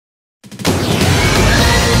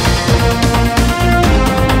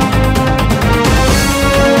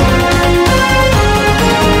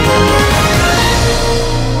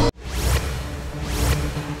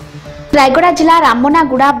रायगड़ा जिला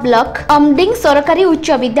रामनागुड़ा ब्लॉक अमडिंग सरकारी उच्च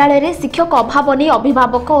विद्यालय रे शिक्षक अभाव नहीं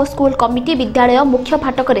अभिभावक और स्कूल कमिटी विद्यालय मुख्य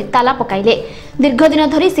फाटक ताला पकाइले। दीर्घ दिन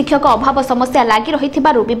धरी शिक्षक अभाव समस्या लागि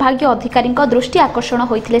रहिथिबारु विभागीय अधिकारी दृष्टि आकर्षण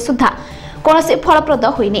होइथिले सुद्धा कौनसी फलप्रद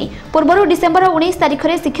होइनी। पूर्व डिसेम्बर 19 तारिख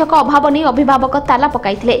में शिक्षक अभाव नहीं अभिभावक ताला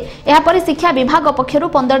पकाइथिले। एहापर शिक्षा विभाग पक्षरु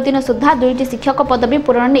 15 दिन सुद्धा 2टी शिक्षक पदवी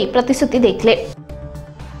पूरण नहीं प्रतिश्रुति देथिले,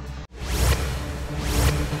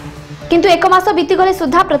 किंतु एक मास बीतीगले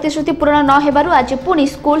सुधा प्रतिश्रुति पूर्ण न हेबारु आज पुणी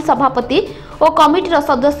स्कूल सभापति और कमिटीर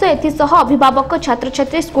सदस्य एथिसह अभिभावक छात्र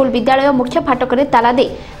छात्री स्कूल विद्यालय मुख्य फाटक ताला दे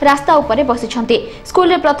रास्ता उपरे बसिछन्ति। स्कूल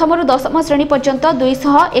रे प्रथम रु 10म श्रेणी पर्यंत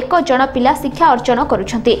 201 जन पिला शिक्षा अर्जन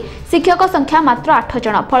करुछन्ति। शिक्षक संख्या मात्र 8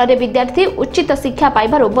 जन, फल विद्यार्थी उचित शिक्षा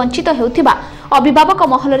पाइबारु वंचित हेउथिबा अभिभावक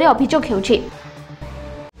महल रे अभियोग हेउछि।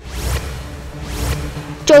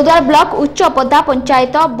 चौद्वार ब्लॉक उच्च पदा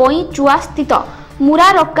पंचायत बईचुआ स्थित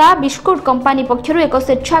मुरारका बिस्कुट कंपानी पक्षरु एक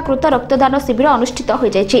स्वेच्छाकृत रक्तदान शिविर अनुष्ठित हो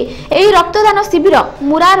जायछि। एही रक्तदान शिविर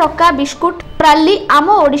मुरारका बिस्कुट प्राली आम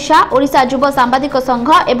ओडिशा ओडिशा युव सांबादिक संघ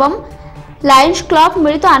एवं लायंस क्लब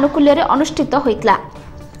मिलित आनुकूल्य रे अनुष्ठित होइतला।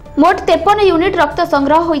 मोट 53 यूनिट रक्त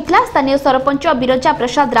संग्रह होइतला। स्थानीय सरपंच बिरजा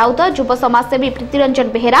प्रसाद राउत, युव समाजसेवी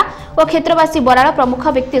प्रीतिरंजन बेहेरा और क्षेत्रवासी बराड़ प्रमुख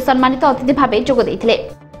व्यक्ति सम्मानित अतिथि भावे जोग दैथिले।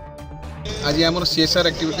 आज हमर सीएसआर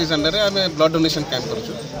एक्टिविटीज अंडर रे हमें ब्लड डोनेशन कैंप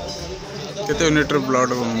करछु। केते यूनिट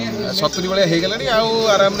ब्लड 70 बळे हे गलानी आ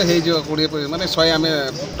आराम रे हे जो 20 माने 100 हमें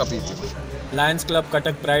टपी। लायंस क्लब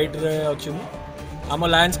कटक प्राइड रे अछि। हम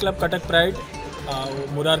Lions club Cuttack pride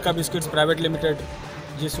Murarka biscuits private limited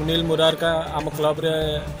जे सुनील मुरारका आम क्लब रे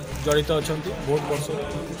जड़ित अछंती बहुत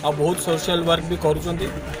वर्ष आ बहुत सोशल वर्क भी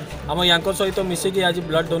करूछंती। हम यांको सहित मिसे कि आज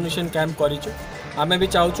ब्लड डोनेशन कैंप करिछु। आमे भी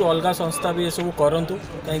चाहूँ अलग संस्था भी ये सब करंतु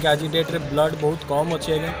कहीं आज डेट रे ब्लड बहुत कम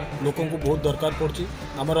अच्छे आज्ञा लोक बहुत दरकार पड़ी।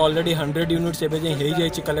 आमर ऑलरेडी 100 यूनिट्स एवं हो जाए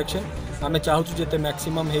कलेक्शन। आमे चाहूँ जिते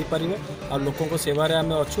मैक्सिमम हो पारे आ लोकों सेवारे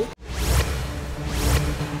आमे अच्छु।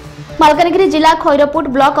 मालकानगिरी जिला खैरपुट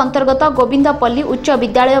ब्लॉक अंतर्गत गोविंदपल्ली उच्च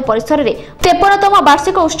विद्यालय परिसर में 53तम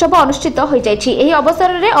वार्षिक उत्सव अनुष्ठित हो जायछि। एही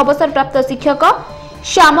अवसर में अवसरप्राप्त शिक्षक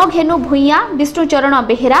श्यामघेनु भूइया, विष्णुचरण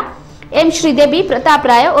बेहेरा, एम श्रीदेवी, प्रताप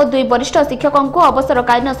राय और 2 वरिष्ठ शिक्षकों को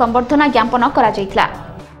अवसरकालीन संबर्धना ज्ञापन करा जायतिला।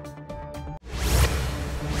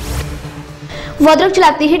 भद्रक जिला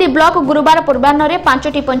तिहिडी ब्लॉक गुरुवार पूर्वाह्न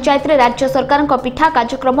 5टी पंचायत रे राज्य सरकार पीठा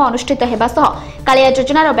कार्यक्रम अनुष्ठित हेबा सह कालिया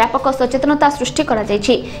योजनार व्यापक सचेतनता सृष्टि करा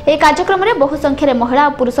जायछि। ए कार्यक्रम रे बहु संख्यारे महिला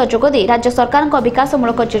और पुरुष जोगदे राज्य सरकार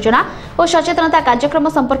विकासमूलक योजना और सचेतनता कार्यक्रम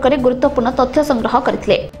संपर्क में गुरुत्वपूर्ण तथ्य संग्रह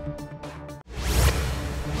करथिले।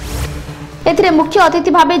 एथिरे मुख्य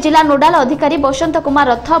अतिथि भावे जिला नोडाल अधिकारी बसंत कुमार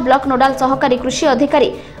रथ, ब्लॉक नोडाल सहकारी कृषि अधिकारी,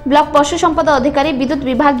 ब्लॉक पशु संपद अधिकारी, विद्युत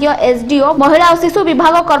विभागीय एसडीओ, महिला और शिशु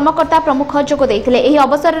विभाग कर्मकर्ता प्रमुख जोग दैथिले। एही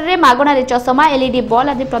अवसर में मागणारे चषमा, एलईडी बॉल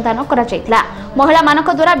आदि प्रदान करा जायतिला। महिला मानक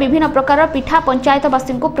द्वारा विभिन्न प्रकार पिठा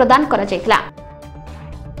पंचायतवासी को प्रदान करा जायतिला।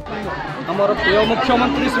 हमर प्रिय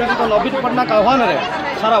मुख्यमंत्री श्रीयुत नवीन पट्टनायक आह्वान रे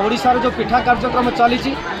सारा ओडिशा जो पिठा कार्यक्रम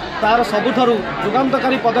चली तार सबुठारु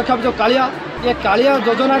जुगान्तकारी पदक्षेप जो कालिया ये कालिया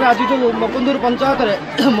योजना आज जो मुकुंदुर पंचायत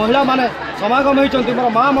रे महिला माने समागम होती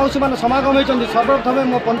मोर माँ मौसी मैंने समागम होती। सर्वप्रथम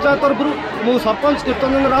मो पंचायत तरफ मु सरपंच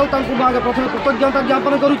कीर्तन राउत आगे प्रथम कृतज्ञता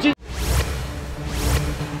ज्ञापन करुच्ची।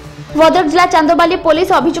 भद्रक जिला चांदोबाली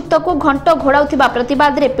पुलिस अभियुक्त को घंट घोड़ाउथिबा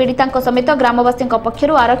प्रतिवाद रे पीड़िता समेत ग्रामवासी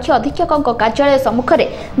पक्षर आरक्षी अधीक्षक कार्यालय सम्मुख में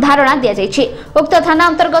धारणा दि जायछि। उक्त थाना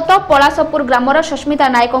अंतर्गत पलासपुर ग्रामर सस्मिता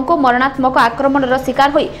नायक को मरणात्मक आक्रमणर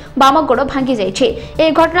शिकार होई बाम गोड़ भांगी जायछि। ए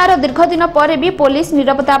घटनार दीर्घ दिन पर भी पुलिस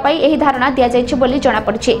नीरवता पाई एही धारणा दि जायछि बोली जणा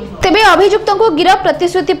पड़िछि। तेबे अभियुक्त को गिरफ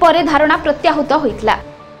प्रतिश्रुति पर धारणा प्रत्याहृत होइतला।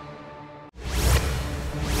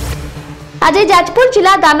 आज जाजपुर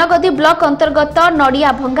जिला दानगदी ब्लॉक अंतर्गत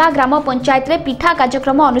नड़िया भंगा ग्राम पंचायत रे पीठा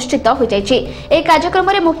कार्यक्रम अनुष्ठित हो जायछि। ए कार्यक्रम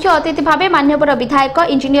रे मुख्य अतिथि भावे मान्यवर विधायक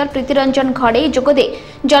इंजीनियर प्रीतिरंजन घड़े जोगदे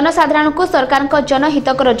जनसाधारण को सरकार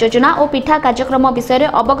जनहितकर योजना और पीठा कार्यक्रम विषय में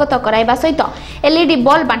अवगत कराइबा सहित एलईडी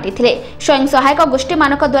बॉल बांटिथिले। स्वयं सहायक गोष्ठी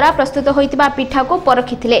मानक द्वारा प्रस्तुत होइतिबा पीठा को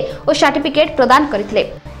परखिथिले और सर्टिफिकेट प्रदान करथिले।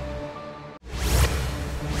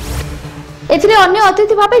 एथिरे अन्य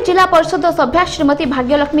अतिथि भावे जिला परिषद सभ्या श्रीमती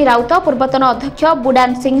भाग्यलक्ष्मी राउत, पूर्वतन अध्यक्ष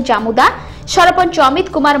बुडान सिंह जामुदा, सरपंच अमित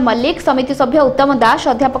कुमार मल्लिक, समिति सभ्य उत्तम दास,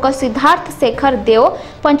 अध्यापक सिद्धार्थ शेखर देव,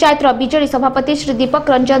 पंचायत बीजेडी सभापति श्री दीपक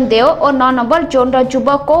रंजन देव और 9 number zone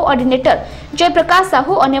युव coordinator Jayaprakash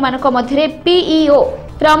Sahu, अन्य मानक मध्य पीईओ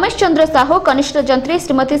रमेश चंद्र साहू, कनिष्ठ जंत्री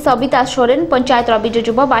श्रीमती सविता सोरेन, पंचायत बिजु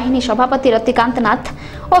युव बाहिनी सभापति रतिकांत नाथ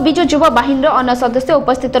और बिजु युव बाहिनी अन्य सदस्य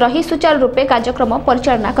उपस्थित रही सुचारू रूपे कार्यक्रम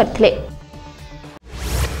परिचालना करथिले।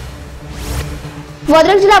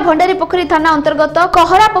 भद्रक जिला भंडारी पोखरी थाना अंतर्गत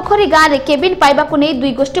कहरा पोखरी गाँव में केबिन पाइबाकु नहीं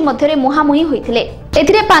दुई गोष्ठी मध्य मुहांमुही होइथिले।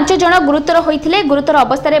 एथिरे 5 जन गुरुतर होइथिले। गुरुतर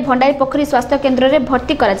अवस्था भंडारी पोखरी स्वास्थ्य केन्द्र में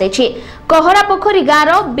भर्ती करा जायछि। कहरा पोखरी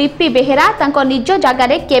गाँव बीपी बेहेरा तांको निज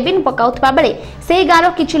जगार केबिन पकाउथबा बेले सेही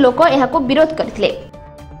गाँव किछि लोक एहाको विरोध करथिले।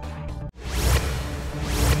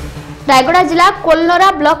 रायगड़ा जिला कोल्लरा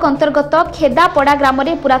ब्लॉक अंतर्गत खेदापड़ा ग्राम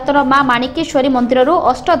में पुरातन मां माणिकेश्वरी मंदिर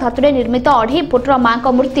अष्टधातुरे निर्मित 2.5 फुटर मां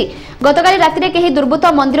मूर्ति गतकाली राति कहीं दुर्बृत्त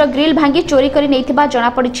मंदिर ग्रिल भांगी चोरी कर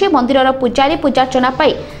जनापड़ी। मंदिर पूजारी पूजार्चना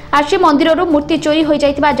पाई आसी मंदिर मूर्ति चोरी हो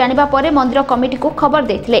जानिबा परे मंदिर कमिटी को खबर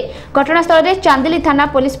देथिले। घटनास्थल में चांदिली थाना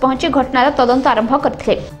पुलिस पहुंची घटनार तदंत आरंभ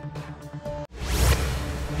करथिले।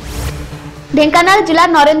 ढेंकानाल जिला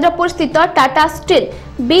नरेंद्रपुर स्थित टाटा स्टील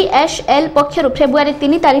बीएसएल पक्षर फेब्रुआरी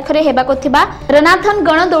 3 तारिख में हेबाको थिबा रनाथन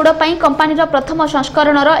गण दौड़ पर कंपानी प्रथम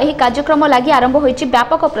संस्करणर एही कार्यक्रम लगी आरंभ होईछि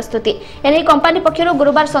व्यापक प्रस्तुति। एने कंपानी पक्षर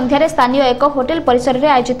गुरुवार संध्यारे स्थानीय एक होटेल परिसर में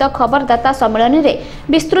आयोजित खबरदाता सम्मेलन में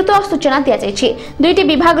विस्तृत सूचना दिया जायछि। दुईटी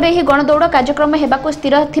विभाग रे एही गण दौड़ कार्यक्रम हेबाको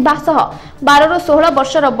स्थिर थिबा सह 12 ରୁ 16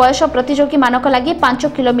 वर्षर बयस प्रतियोगी मानक लगी 5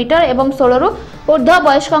 किलोमीटर एवं 16 ରୁ ऊर्ध्व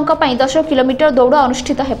वयस्कଙ୍କ ପାଇଁ 10 किलोमीटर दौड़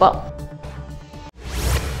अनुष्ठित हेबो।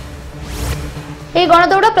 এই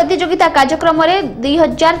গণদৌড় প্রতিযোগিতা কার্যক্রমে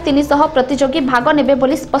 2300 প্রতিযোগী ভাগ নেবে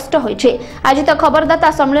বলে স্পষ্ট হয়েছে। আয়োজিত খবরদাতা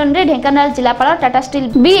সম্মেলনে ঢেঙ্কানাল জেলাপাল টাটা স্টিল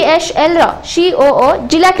বিএসএল র সিওও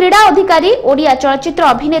जिला क्रीड़ा अधिकारी ओडिया चलचित्र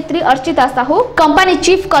अभिनेत्री Archita Sahu company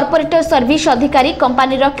chief corporate service अधिकारी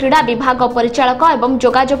कंपानी क्रीड़ा विभाग परिचालक एवं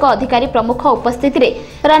जोगाजोग अधिकारी प्रमुख उपस्थित रे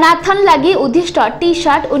रनाथन लगी उद्दिष्ट टी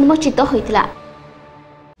शर्ट उन्मोचित होइतिला।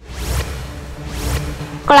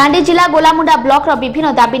 कलाहांडी जिला गोलामुंडा ब्लॉक रो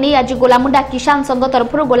विभिन्न दाबी नहीं आज गोलामुंडा किसान संघ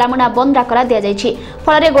तरफ गोलामुंडा बंद डाकरा दिया जायछि।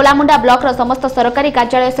 फल गोलामुंडा ब्लॉक रो समस्त सरकारी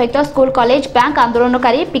कार्यालय सहित स्कूल कॉलेज बैंक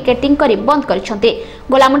आंदोलनकारी पिकेटिंग करी बंद करिसंते।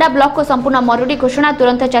 गोलामुंडा ब्लॉक को संपूर्ण मरुड़ी घोषणा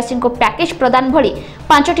तुरंत चाषी को पैकेज प्रदान भली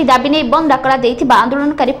 5टी दाबी नहीं बंद डाकरा देथिबा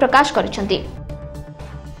आंदोलनकारी प्रकाश करिसंते।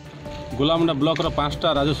 गोलामुंडा ब्लॉक रो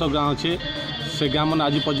 5टा राजस्व गाँव अच्छे से गाँव मैंने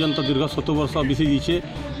आज पर्यंत दीर्घ 70 वर्ष बीसी जाइए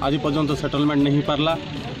आज पर्यंत सेटलमेंट नहीं पारला।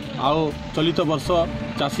 आउ चलित वर्ष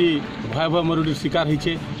चाषी भयावह मरुड़ी शिकार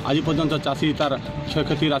होइछे आज पर्यंत चाषी तार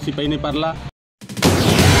क्षयक्षति राशि पाई नहीं पारला।